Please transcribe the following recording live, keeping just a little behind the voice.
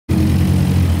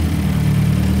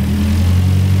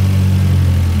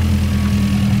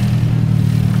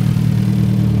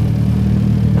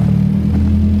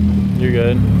you're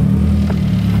good.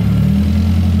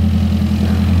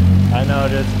 I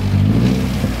noticed.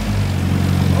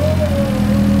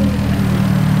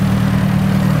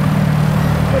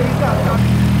 Hey, he's got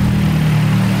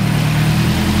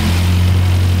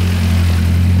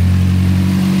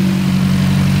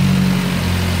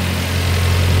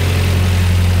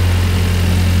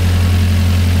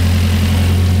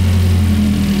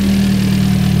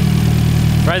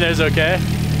Right there's okay.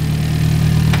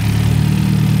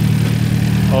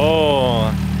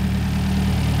 Oh.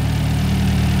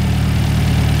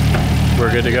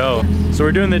 We're good to go. So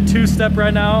we're doing the two-step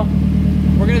right now.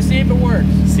 We're gonna see if it works.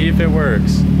 See if it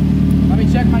works. Let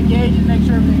me check my gauge and make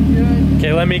sure everything's good.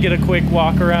 Okay, let me get a quick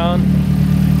walk around.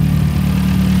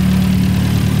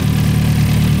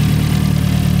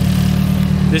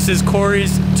 This is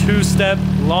Corey's two-step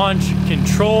launch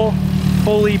control,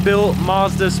 fully built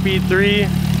Mazdaspeed 3.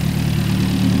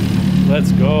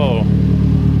 Let's go.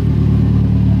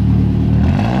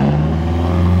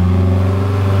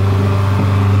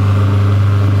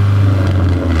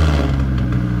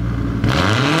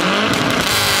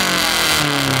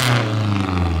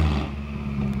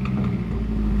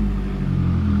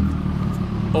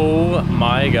 Oh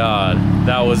my God,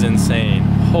 that was insane.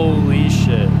 Holy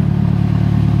shit.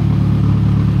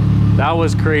 That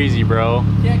was crazy, bro.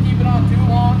 Can't keep it on too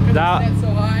long because it's set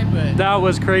so high, but... That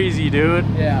was crazy, dude.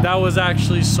 Yeah. That was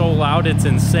actually so loud, it's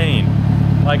insane.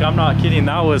 Like, I'm not kidding,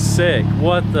 that was sick.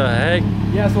 What the heck?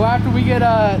 Yeah, so after we get,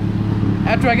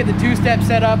 after I get the two-step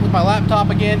set up with my laptop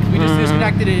again, because we just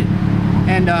disconnected it,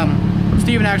 and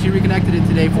Steven actually reconnected it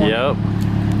today for me. Yep.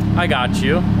 I got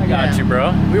you. I got you,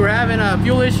 bro. We were having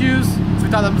fuel issues, so we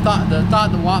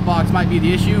thought the watt box might be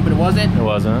the issue, but it wasn't. It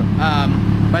wasn't.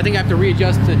 But I think I have to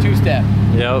readjust to two-step.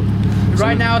 Yep.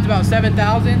 Right now it's about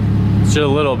 7,000. It's just a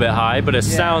little bit high, but it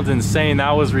sounds insane.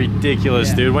 That was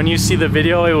ridiculous, dude. When you see the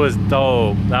video, it was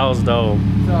dope. That was dope.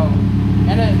 So,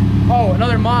 and then, oh,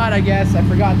 another mod, I guess, I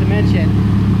forgot to mention.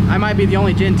 I might be the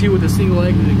only Gen 2 with a single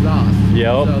exit exhaust.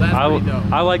 Yep. So that's pretty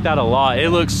dope. I like that a lot.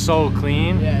 It looks so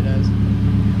clean. Yeah, it does.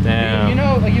 Damn. You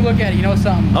know, like you look at it, you know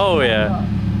something. Oh, yeah.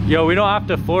 Yo, we don't have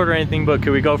to floor it or anything, but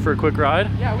could we go for a quick ride?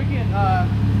 Yeah, we can,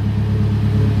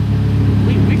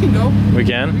 we can go. We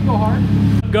can? We can go hard.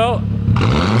 Go.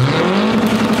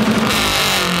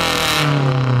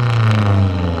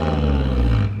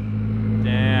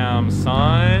 Damn,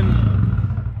 son.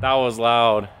 That was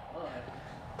loud.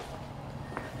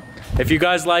 If you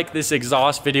guys like this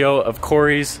exhaust video of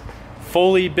Corey's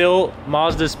fully built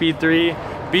Mazdaspeed 3,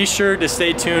 be sure to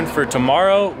stay tuned for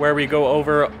tomorrow where we go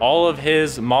over all of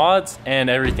his mods and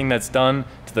everything that's done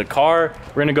to the car.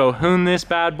 We're gonna go hoon this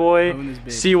bad boy,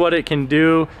 see what it can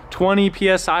do. 20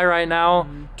 PSI right now,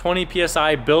 20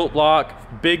 PSI built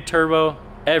block, big turbo,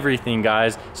 everything,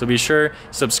 guys. So be sure,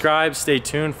 subscribe, stay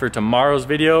tuned for tomorrow's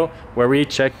video where we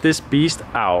check this beast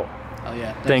out. Oh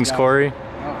yeah. Thanks Corey.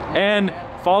 And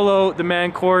follow the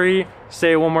man Corey.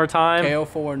 Say it one more time.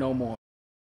 KO4 no more.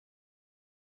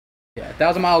 Yeah,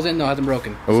 1,000 miles in, no, hasn't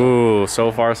broken. Ooh,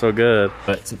 so far so good.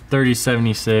 But it's a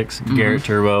 3076 Garrett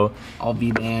turbo. All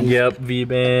V-band. Yep,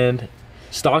 V-band.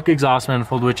 Stock exhaust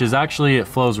manifold, which is actually, it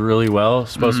flows really well.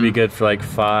 It's supposed to be good for like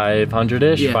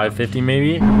 500-ish, 550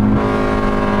 maybe. It's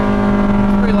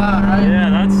pretty loud, right? Yeah,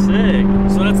 that's sick.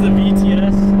 So that's the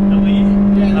VTS Elite?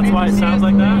 Yeah, that's why it sounds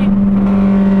like that?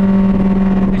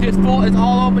 It's just full, it's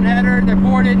all open header, they're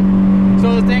ported,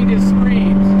 so the thing just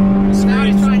screams.